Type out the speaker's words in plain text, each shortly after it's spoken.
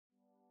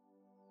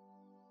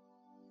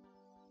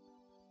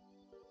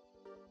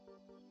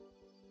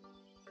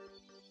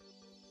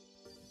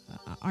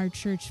our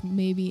church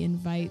maybe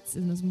invites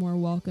and is more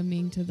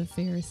welcoming to the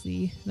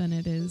Pharisee than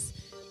it is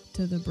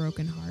to the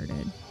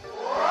brokenhearted.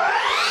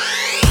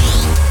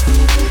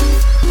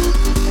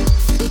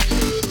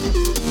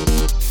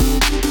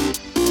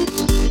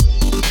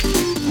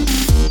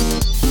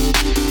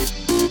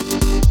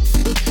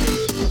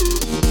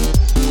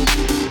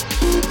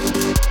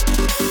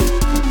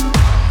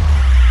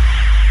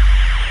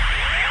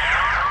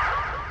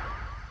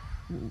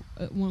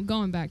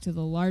 Going back to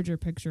the larger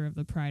picture of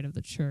the pride of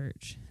the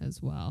church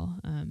as well,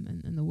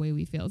 and the way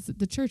we feel.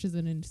 The church is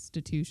an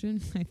institution,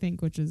 I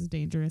think, which is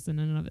dangerous in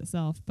and of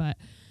itself, but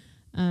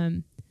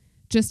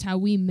just how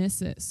we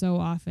miss it so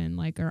often.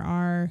 Like,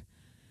 are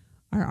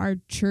our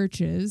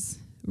churches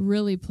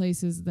really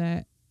places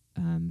that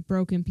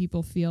broken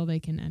people feel they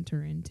can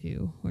enter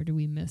into, or do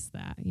we miss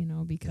that,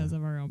 because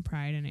of our own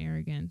pride and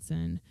arrogance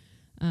and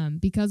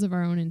because of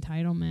our own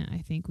entitlement? I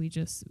think we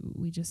just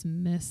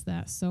miss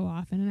that so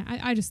often. And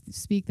I just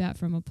speak that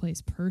from a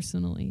place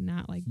personally,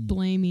 not like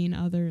blaming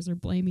others or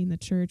blaming the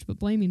church, but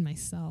blaming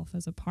myself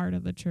as a part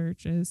of the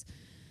church is,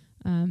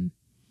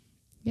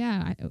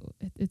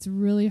 it's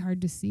really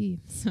hard to see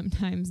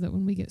sometimes that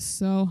when we get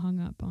so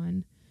hung up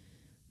on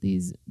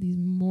these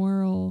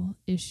moral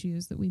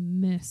issues that we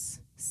miss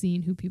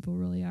seeing who people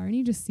really are. And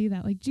you just see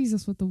that, like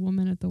Jesus with the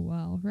woman at the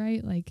well,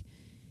 right? Like,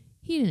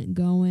 he didn't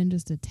go in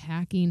just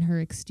attacking her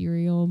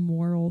exterior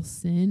moral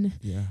sin.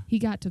 Yeah. He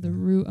got to the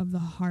root of the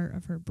heart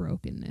of her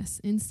brokenness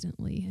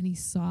instantly, and he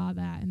saw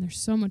that, and there's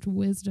so much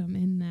wisdom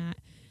in that.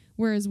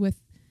 Whereas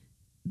with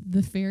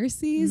the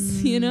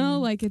Pharisees,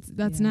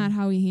 that's not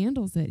how he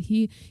handles it.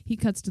 He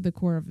cuts to the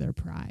core of their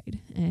pride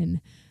and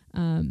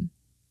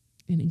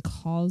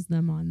calls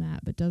them on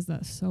that, but does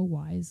that so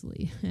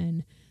wisely.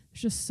 And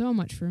there's just so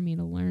much for me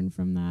to learn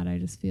from that. I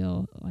just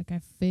feel like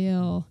I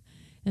fail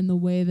in the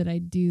way that I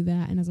do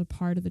that. And as a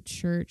part of the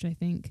church, I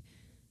think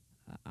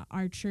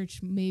our church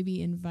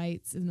maybe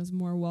invites and is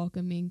more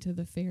welcoming to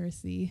the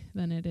Pharisee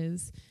than it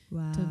is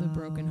to the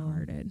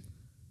brokenhearted.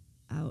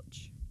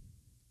 Ouch.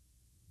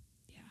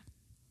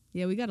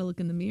 Yeah, we got to look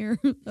in the mirror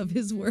of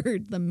his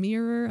word. The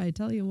mirror, I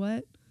tell you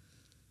what.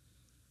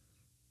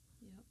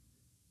 Yep.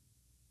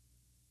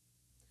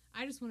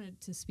 I just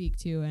wanted to speak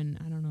to, and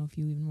I don't know if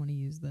you even want to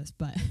use this,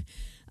 but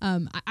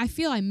I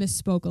feel I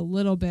misspoke a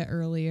little bit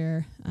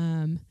earlier.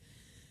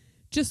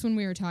 Just when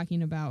we were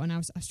talking about, when I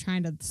was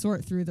trying to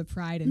sort through the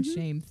pride and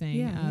shame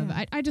thing.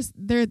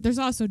 There's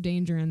also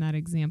danger in that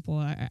example.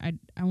 I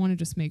want to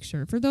just make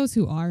sure for those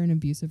who are in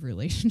abusive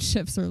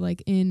relationships or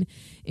like in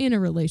a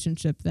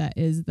relationship that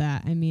is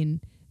that, I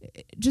mean,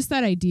 just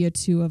that idea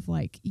too of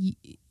like,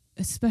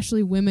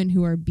 especially women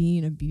who are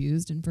being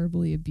abused and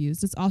verbally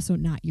abused, it's also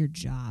not your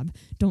job.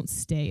 Don't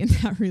stay in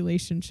that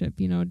relationship,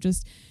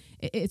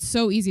 it's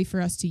so easy for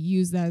us to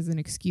use that as an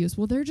excuse.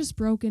 Well, they're just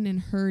broken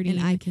and hurting.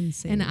 And I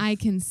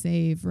can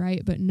save.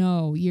 Right? But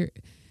no,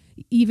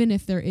 even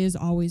if there is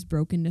always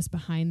brokenness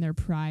behind their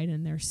pride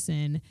and their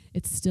sin,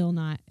 it's still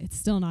not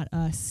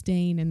us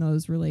staying in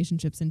those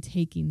relationships and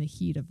taking the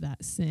heat of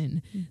that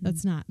sin.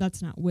 Mm-hmm.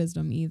 That's not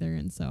wisdom either.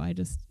 And so I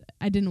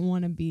didn't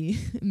want to be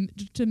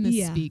to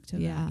misspeak to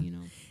that,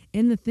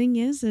 And the thing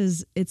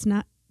is it's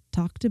not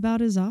talked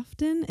about as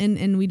often,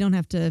 and we don't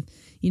have to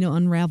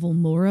unravel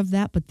more of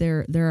that, but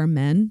there are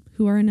men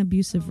who are in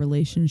abusive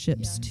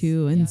relationships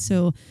too, and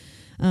so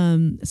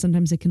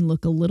sometimes it can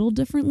look a little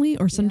differently,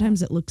 or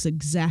sometimes it looks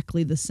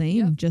exactly the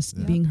same,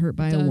 being hurt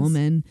by a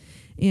woman,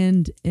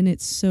 and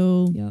it's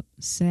so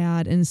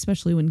sad, and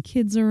especially when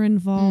kids are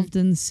involved.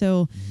 And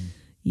so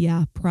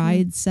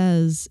pride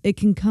says it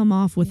can come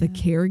off with a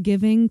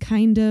caregiving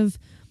kind of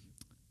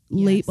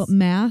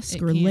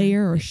mask or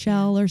layer or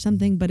shell or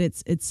something, but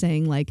it's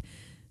saying like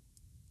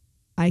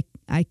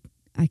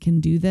I can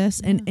do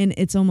this, and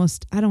it's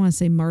almost, I don't want to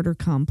say martyr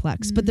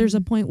complex, but there's a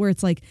point where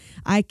it's like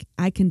I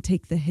can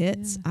take the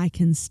hits, I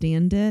can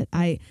stand it,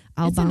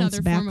 I'll bounce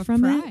back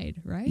from pride,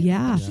 it, right?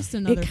 Yeah, it's just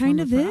another it kind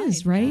of pride.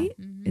 is, right?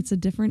 Yeah. It's a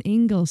different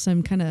angle, so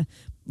I'm kind of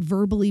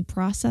verbally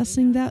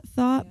processing that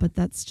thought, but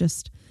that's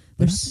just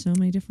there's so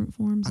many different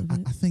forms of it.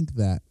 I think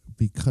that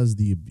because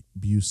the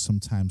abuse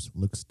sometimes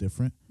looks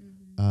different,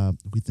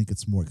 we think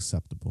it's more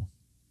acceptable.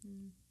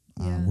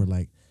 We're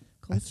like,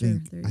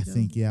 culture. I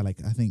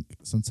think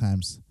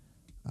sometimes,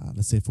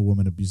 let's say if a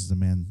woman abuses a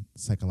man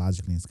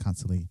psychologically and is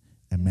constantly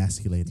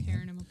emasculating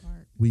tearing him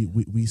apart, we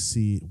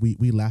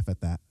laugh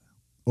at that,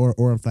 or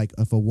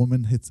if a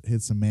woman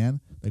hits a man,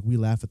 like we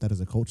laugh at that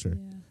as a culture,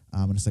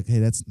 and it's like, hey,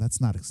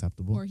 that's not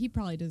acceptable. Or he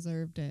probably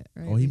deserved it,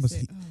 right? Or he must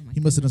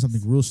have done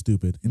something real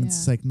stupid, and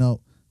it's like no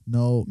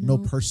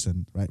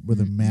person, right,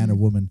 whether man or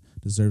woman,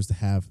 deserves to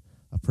have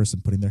a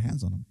person putting their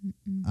hands on them.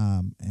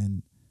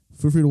 And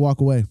feel free to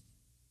walk away.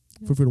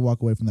 Feel free to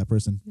walk away from that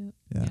person.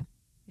 Yeah.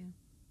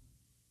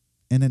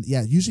 And then,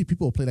 usually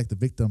people will play like the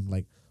victim,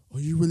 like, oh,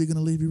 you really going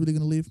to leave? You really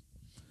going to leave?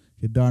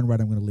 You're darn right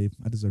I'm going to leave.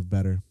 I deserve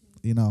better.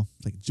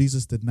 Like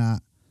Jesus did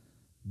not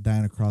die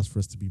on a cross for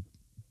us to be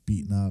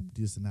beaten up.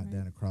 Jesus did not die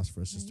on a cross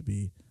for us just to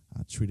be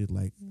treated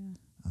like...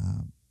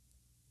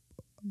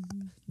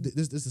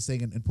 There's a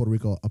saying in Puerto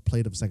Rico, a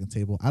plate of second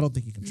table. I don't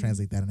think you can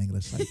translate that in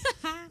English. Like,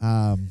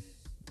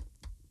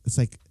 It's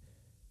like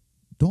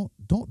don't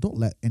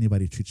let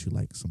anybody treat you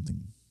like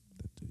something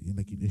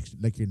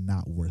like you're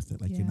not worth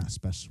it, like you're not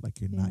special,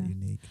 like you're not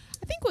unique.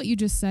 I think what you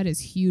just said is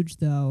huge,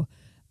 though,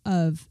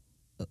 of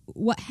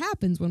what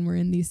happens when we're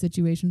in these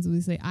situations.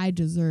 We say, I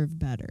deserve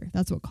better.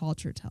 That's what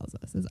culture tells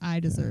us, is I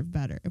deserve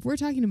better. If we're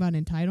talking about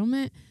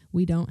entitlement,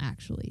 we don't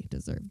actually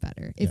deserve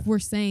better. If we're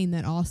saying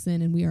that all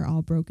sin and we are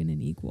all broken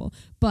and equal.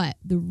 But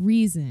the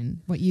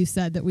reason, what you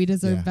said, that we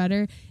deserve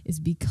better is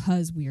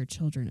because we are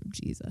children of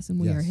Jesus and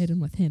we are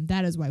hidden with him.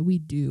 That is why we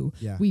do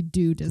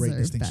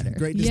deserve better.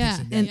 Great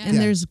distinction. And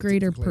there's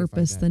greater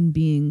purpose than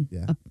being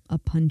a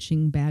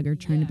punching bag or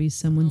trying to be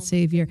someone's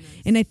savior.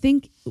 And I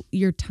think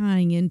you're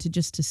tying into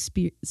just to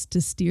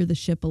steer the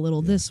ship a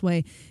little this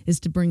way is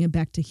to bring it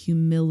back to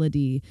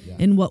humility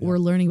and what we're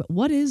learning about.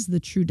 What is the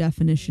true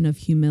definition of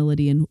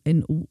humility, and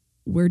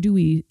where do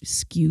we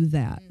skew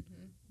that?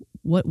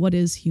 What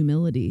is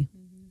humility?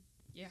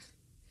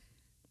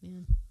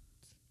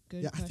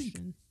 Good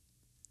question.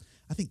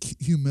 I think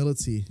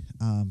humility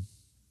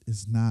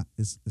is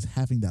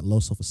having that low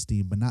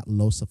self-esteem, but not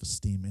low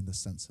self-esteem in the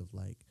sense of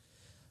like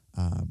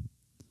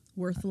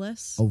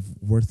worthless, of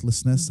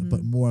worthlessness,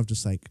 but more of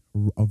just like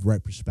of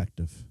right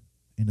perspective,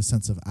 in the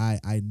sense of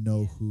I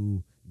know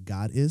who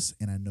God is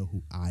and I know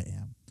who I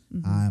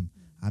am.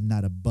 I'm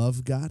not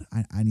above God.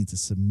 I need to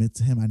submit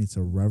to him. I need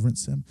to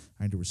reverence him.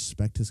 I need to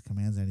respect his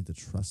commands. I need to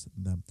trust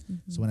in them.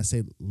 So when I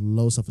say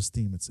low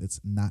self-esteem,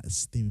 it's not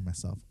esteeming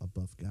myself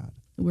above God.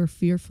 We're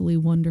fearfully,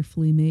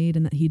 wonderfully made,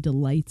 and that he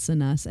delights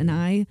in us. And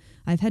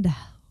I've had to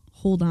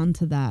hold on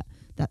to that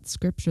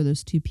scripture,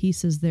 those two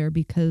pieces there,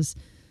 because,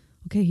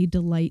 okay, he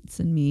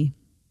delights in me.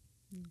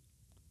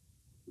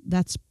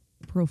 That's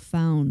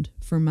profound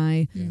for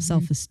my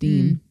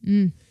self-esteem.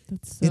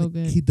 That's so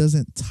good. He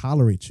doesn't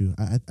tolerate you.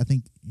 I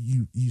think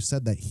you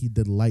said that he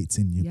delights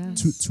in you.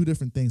 Yes. Two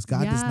different things.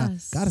 God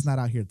is not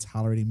out here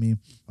tolerating me.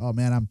 Oh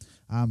man,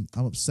 I'm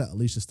upset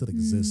Alicia still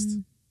exists.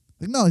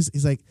 Like no,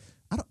 he's like,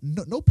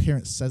 no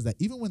parent says that.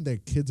 Even when their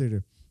kids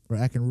are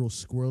acting real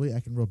squirrely,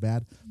 acting real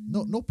bad,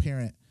 no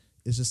parent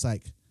is just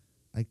like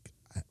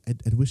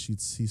I'd wish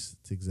you'd cease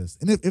to exist.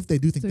 And if they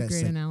do think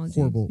that's a like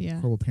horrible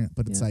parent,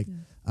 but it's like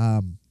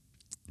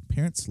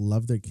parents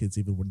love their kids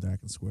even when they're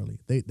acting squirrely.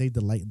 They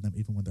delight in them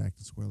even when they're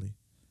acting squirrely.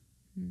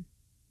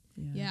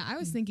 Yeah, I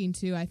was thinking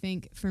too. I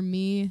think for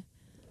me,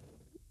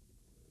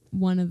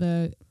 one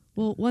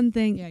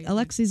thing,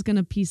 Alexi's going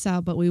to peace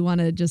out, but we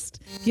want to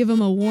just give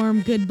him a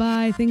warm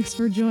goodbye. Thanks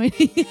for joining.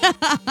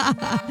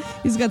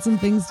 He's got some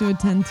things to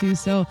attend to.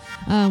 So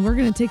we're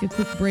going to take a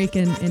quick break,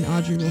 and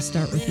Audrey will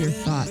start with your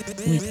thought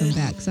when we come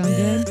back. Sound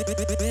good?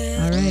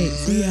 All right.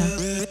 See ya.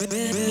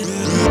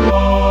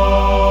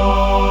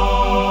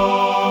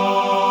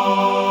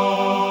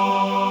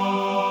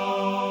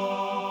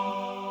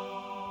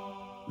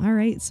 All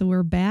right, so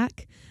we're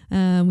back.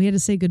 We had to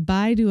say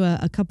goodbye to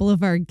a couple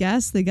of our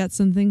guests. They got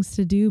some things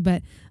to do,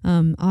 but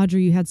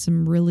Audrey, you had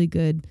some really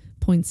good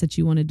points that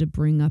you wanted to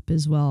bring up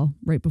as well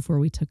right before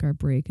we took our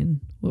break. And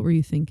what were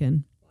you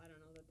thinking? Well, I don't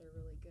know that they're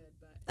really good,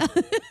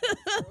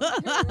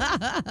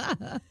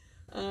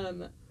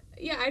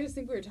 but I just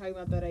think we were talking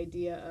about that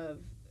idea of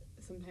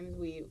sometimes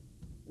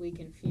we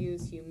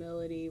confuse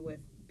humility with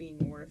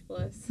being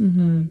worthless.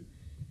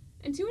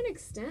 And to an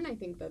extent, I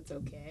think that's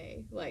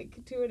okay.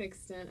 Like, to an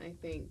extent, I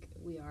think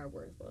we are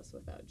worthless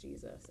without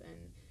Jesus.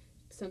 And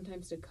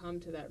sometimes to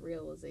come to that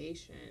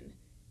realization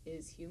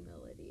is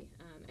humility.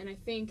 And I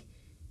think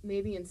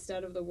maybe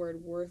instead of the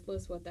word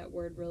worthless, what that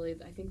word really is,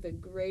 I think the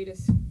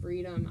greatest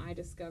freedom I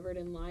discovered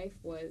in life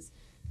was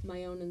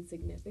my own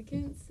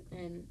insignificance.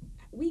 And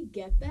we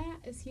get that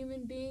as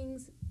human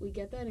beings. We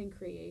get that in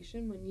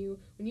creation. When you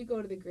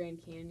go to the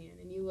Grand Canyon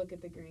and you look at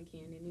the Grand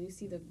Canyon and you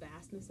see the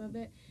vastness of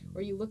it,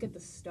 or you look at the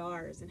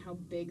stars and how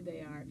big they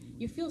are,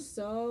 you feel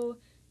so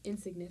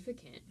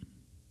insignificant.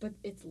 But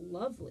it's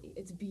lovely.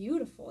 It's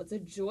beautiful. It's a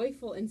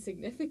joyful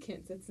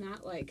insignificance. It's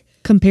not like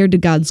compared to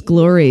God's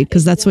glory,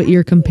 because that's what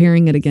you're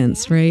comparing it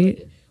against,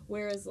 right?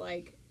 Whereas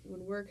like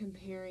when we're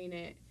comparing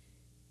it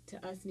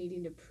to us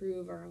needing to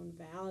prove our own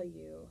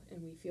value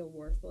and we feel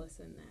worthless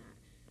in that,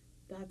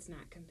 that's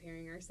not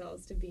comparing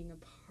ourselves to being a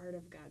part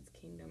of God's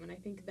kingdom. And I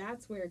think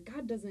that's where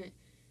God doesn't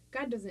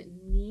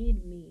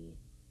need me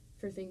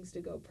for things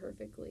to go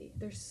perfectly.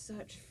 There's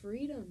such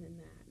freedom in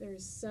that.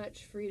 There's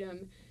such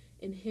freedom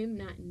in him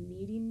not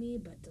needing me,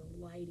 but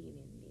delighting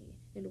in me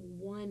and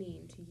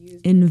wanting to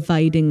use me.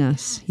 Inviting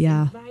us,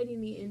 inviting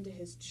me into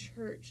his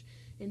church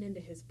and into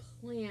his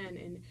plan,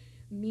 and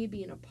me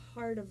being a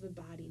part of the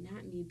body,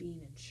 not me being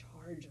in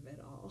charge of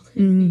it all.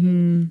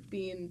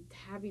 being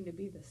having to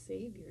be the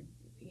savior.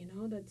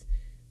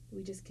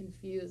 We just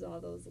confuse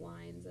all those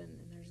lines, and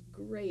there's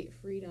great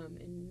freedom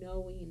in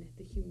knowing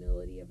the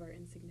humility of our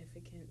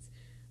insignificance,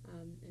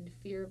 and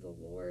fear of the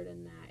Lord,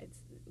 and that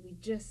we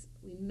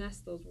mess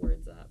those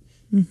words up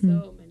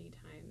so many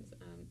times.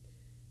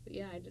 But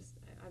yeah,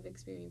 I've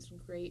experienced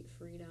great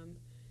freedom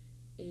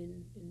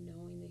in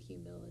knowing the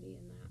humility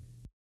in that.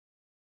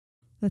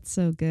 That's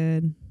so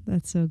good.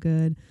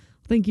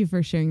 Thank you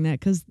for sharing that,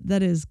 because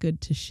that is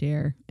good to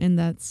share. And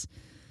that's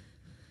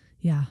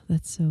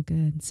so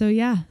good.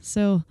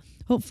 So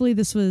hopefully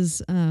this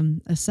was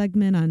a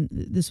segment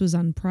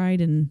on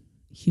pride and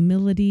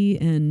humility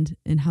and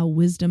how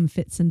wisdom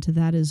fits into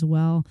that, as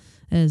well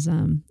as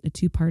a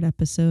 2-part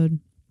episode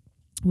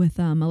with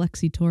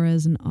Alexi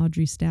Torres and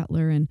Audrey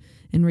Statler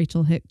and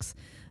Rachel Hicks.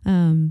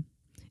 And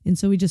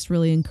so we just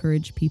really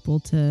encourage people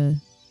to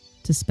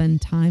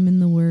spend time in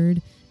the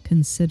Word,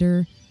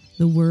 consider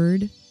the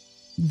Word,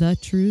 the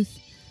truth.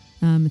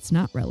 It's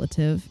not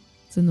relative.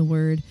 It's in the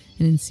Word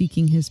and in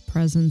seeking His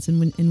presence. And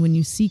when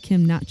you seek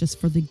Him, not just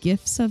for the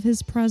gifts of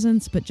His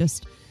presence, but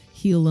just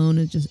He alone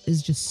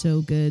is just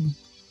so good.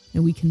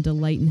 And we can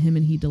delight in Him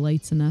and He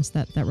delights in us.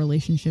 That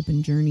relationship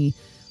and journey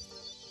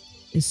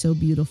is so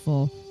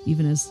beautiful,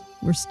 even as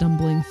we're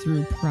stumbling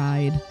through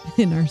pride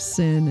in our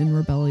sin and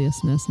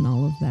rebelliousness and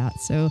all of that.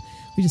 So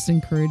we just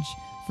encourage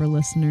for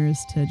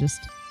listeners to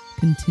just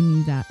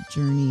continue that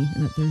journey,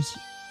 and that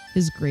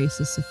His grace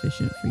is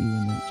sufficient for you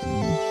in that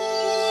journey.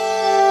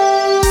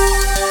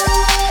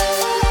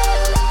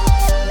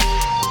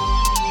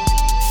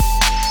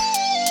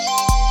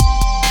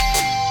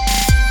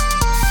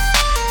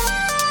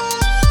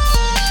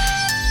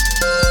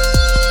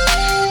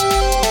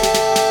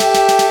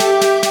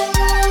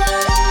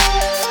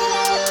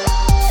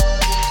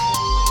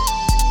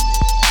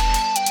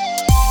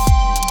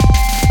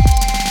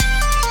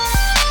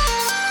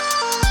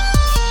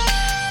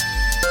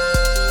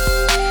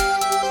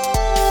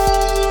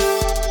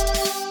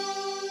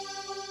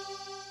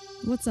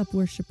 What's up,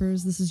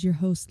 worshipers? This is your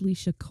host,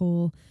 Leisha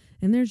Cole,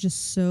 and there's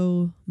just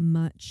so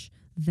much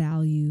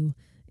value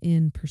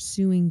in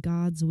pursuing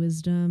God's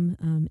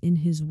wisdom in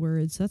His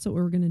Word. So that's what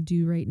we're going to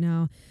do right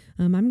now.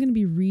 I'm going to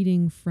be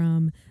reading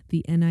from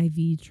the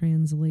NIV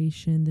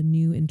translation, the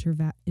New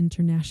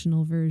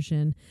International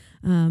Version.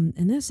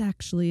 And this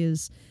actually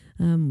is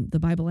the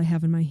Bible I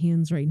have in my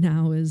hands right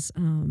now is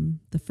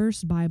the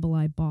first Bible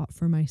I bought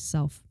for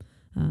myself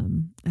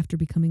after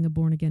becoming a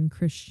born-again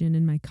Christian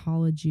in my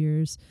college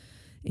years.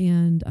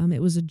 And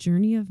it was a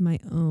journey of my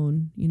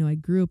own. You know, I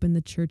grew up in the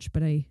church,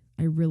 but I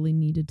really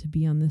needed to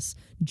be on this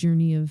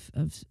journey of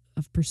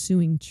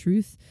pursuing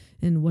truth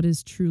and what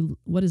is true,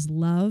 what is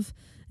love,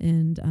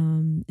 and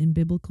in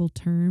biblical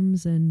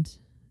terms, and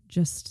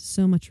just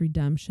so much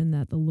redemption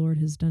that the Lord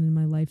has done in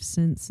my life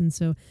since. And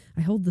so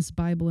I hold this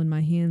Bible in my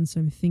hand,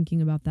 so I'm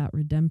thinking about that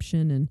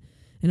redemption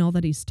and all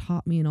that He's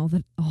taught me,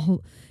 and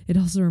it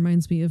also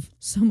reminds me of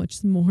so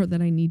much more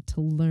that I need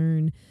to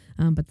learn.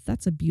 But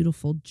that's a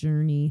beautiful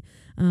journey.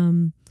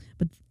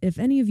 But if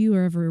any of you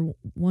are ever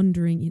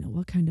wondering,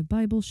 what kind of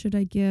Bible should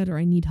I get, or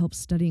I need help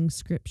studying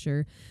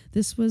Scripture,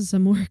 this was a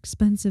more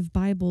expensive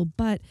Bible,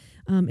 but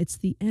it's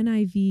the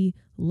NIV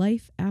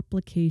Life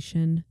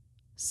Application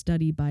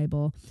Study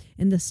Bible.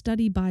 And the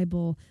Study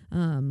Bible,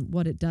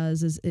 what it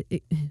does is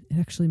it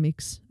actually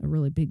makes a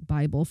really big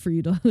Bible for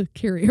you to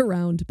carry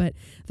around, but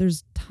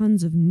there's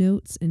tons of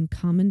notes and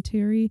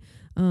commentary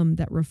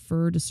that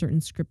refer to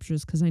certain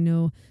scriptures, because I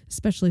know,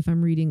 especially if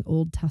I'm reading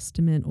Old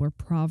Testament or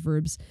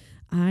Proverbs,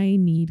 I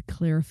need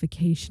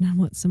clarification on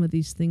what some of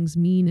these things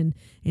mean,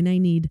 and I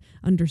need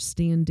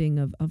understanding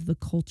of the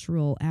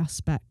cultural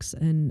aspects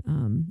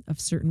and of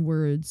certain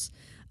words.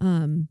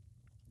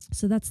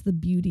 So that's the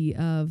beauty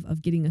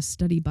of getting a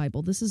study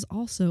Bible. This is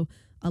also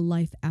a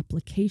life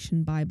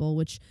application Bible,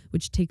 which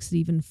takes it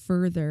even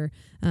further,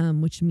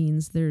 which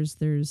means there's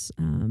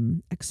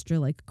extra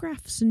like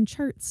graphs and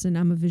charts, and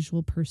I'm a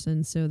visual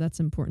person, so that's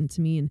important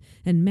to me,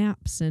 and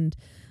maps, and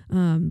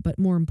but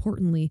more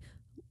importantly,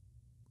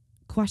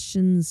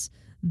 questions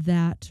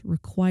that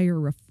require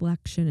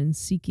reflection and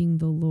seeking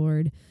the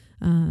Lord.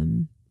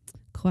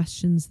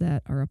 Questions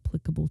that are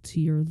applicable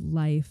to your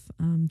life,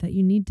 that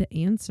you need to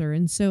answer.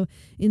 And so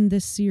in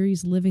this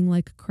series, Living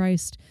Like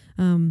Christ,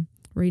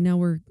 right now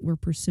we're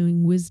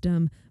pursuing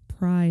wisdom,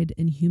 pride,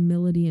 and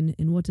humility,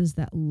 and what does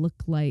that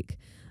look like?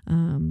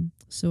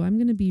 So I'm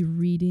going to be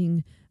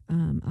reading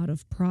out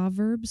of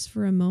Proverbs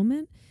for a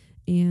moment,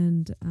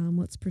 and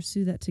let's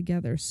pursue that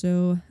together.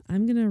 So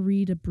I'm going to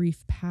read a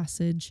brief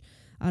passage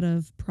out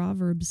of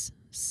Proverbs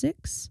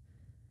 6,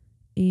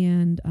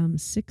 and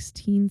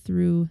 16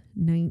 through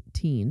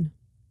 19.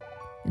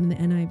 And the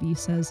NIV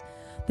says,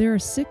 "There are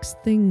 6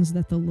 things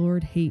that the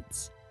Lord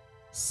hates,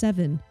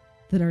 7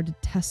 that are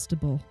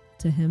detestable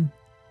to Him: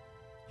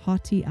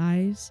 haughty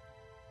eyes,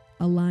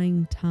 a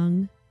lying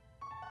tongue,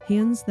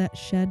 hands that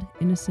shed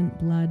innocent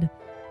blood,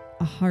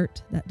 a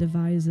heart that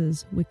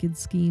devises wicked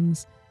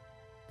schemes,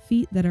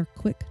 feet that are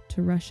quick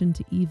to rush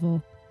into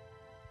evil,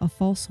 a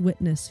false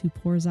witness who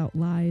pours out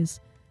lies,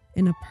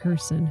 and a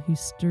person who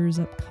stirs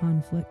up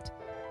conflict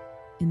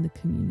in the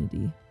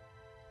community."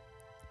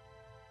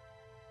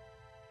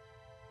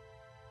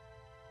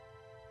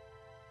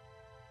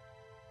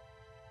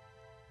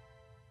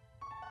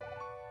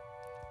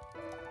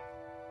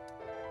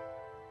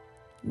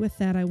 With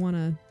that, I want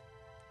to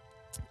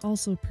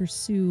also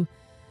pursue,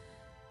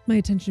 my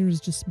attention was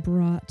just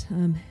brought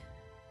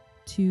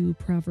to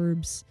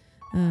Proverbs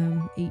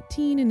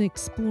 18, and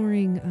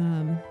exploring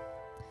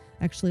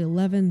actually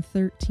 11,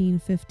 13,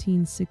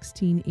 15,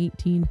 16,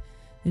 18,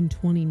 and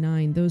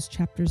 29, those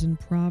chapters in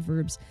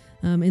Proverbs.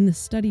 In the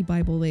study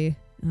Bible, they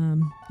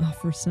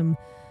offer some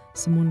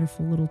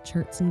wonderful little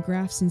charts and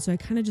graphs. And so I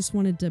kind of just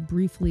wanted to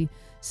briefly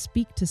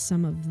speak to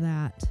some of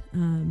that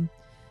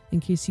in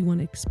case you want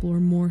to explore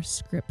more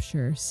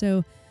scripture.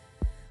 So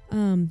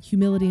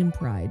humility and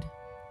pride.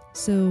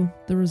 So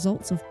the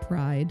results of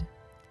pride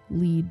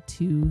lead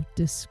to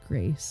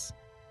disgrace.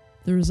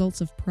 The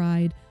results of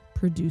pride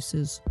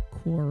produces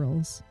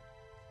quarrels.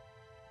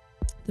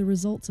 The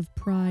results of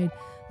pride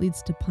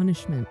leads to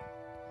punishment.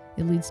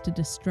 It leads to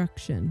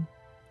destruction.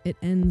 It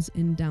ends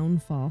in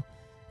downfall,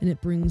 and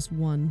it brings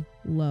one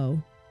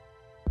low.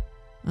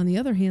 On the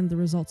other hand, the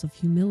results of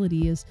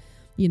humility is,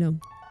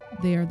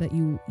 they are that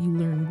you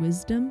learn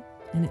wisdom,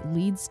 and it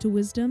leads to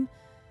wisdom.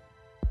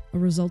 A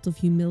result of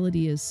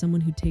humility is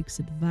someone who takes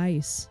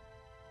advice,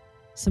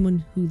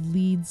 someone who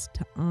leads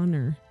to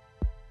honor,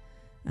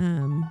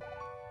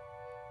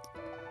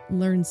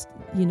 learns,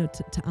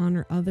 to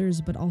honor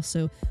others, but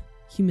also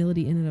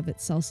humility in and of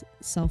itself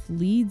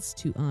leads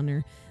to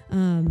honor.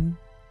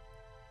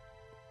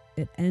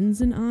 It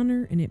ends in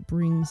honor and it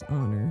brings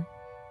honor.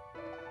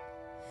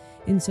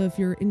 And so if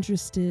you're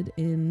interested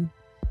in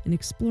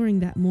exploring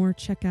that more,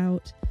 check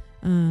out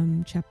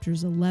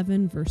chapters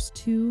 11, verse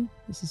 2.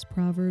 This is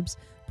Proverbs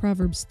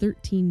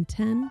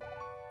 13:10,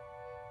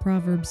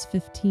 Proverbs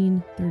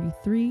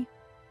 15:33,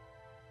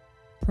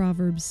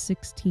 Proverbs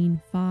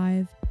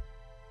 16:5,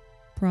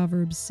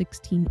 Proverbs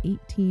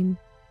 16:18,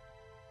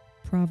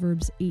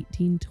 Proverbs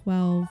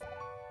 18:12,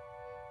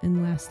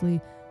 and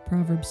lastly,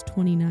 Proverbs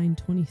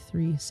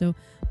 29:23. So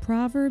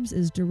Proverbs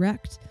is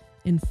direct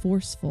and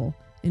forceful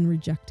in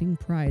rejecting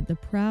pride. The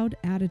proud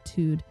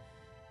attitude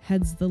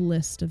heads the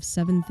list of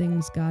 7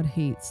 things God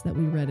hates that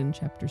we read in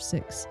chapter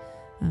 6,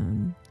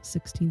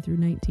 16 through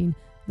 19.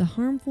 The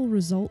harmful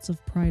results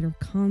of pride are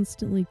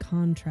constantly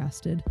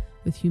contrasted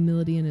with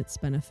humility and its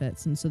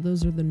benefits. And so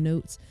those are the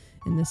notes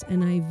in this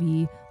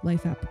NIV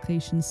Life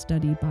Application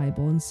Study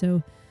Bible. And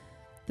so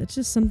that's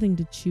just something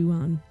to chew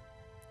on.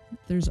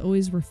 There's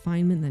always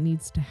refinement that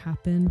needs to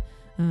happen.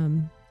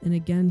 And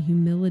again,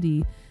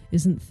 humility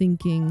isn't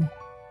thinking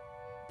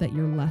that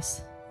you're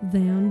less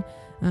than,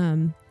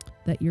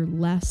 that you're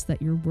less, that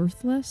you're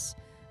worthless,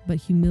 but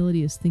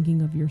humility is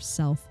thinking of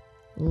yourself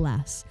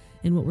less.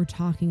 And what we're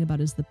talking about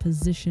is the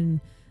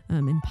position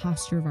and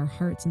posture of our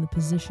hearts and the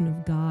position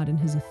of God and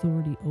his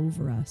authority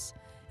over us,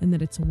 and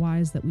that it's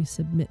wise that we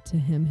submit to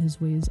him. His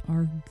ways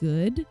are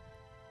good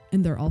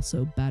and they're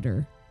also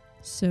better.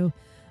 So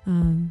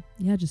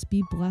just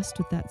be blessed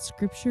with that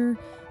scripture.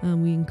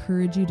 We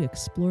encourage you to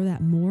explore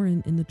that more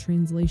in the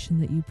translation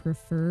that you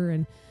prefer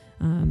and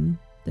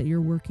that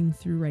you're working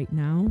through right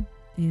now.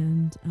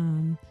 And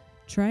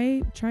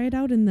try it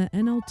out in the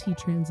NLT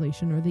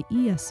translation or the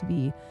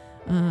ESV.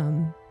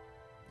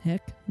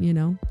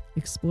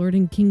 Explore it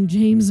in King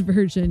James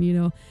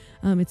Version.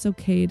 It's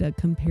okay to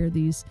compare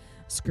these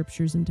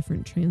scriptures in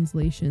different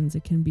translations.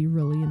 It can be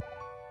really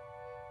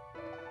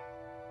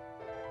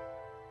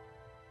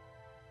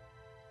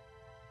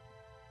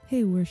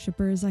Hey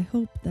worshipers, I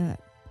hope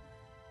that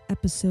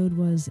episode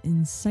was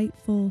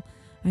insightful.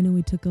 I know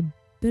we took a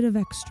bit of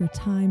extra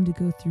time to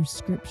go through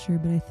scripture,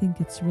 but I think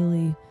it's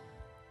really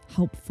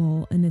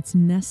helpful and it's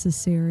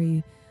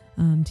necessary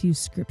to use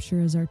scripture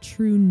as our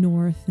true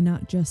north,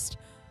 not just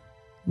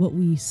what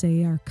we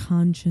say our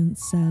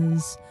conscience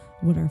says,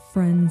 what our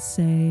friends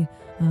say,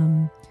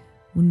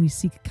 when we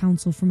seek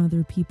counsel from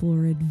other people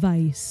or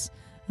advice,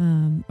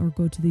 or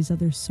go to these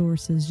other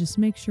sources. Just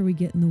make sure we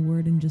get in the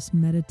Word and just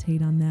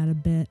meditate on that a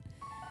bit.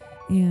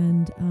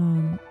 And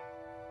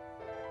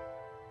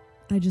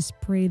I just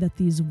pray that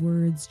these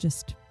words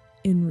just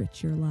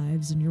enrich your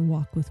lives and your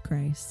walk with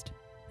Christ.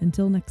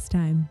 Until next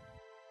time.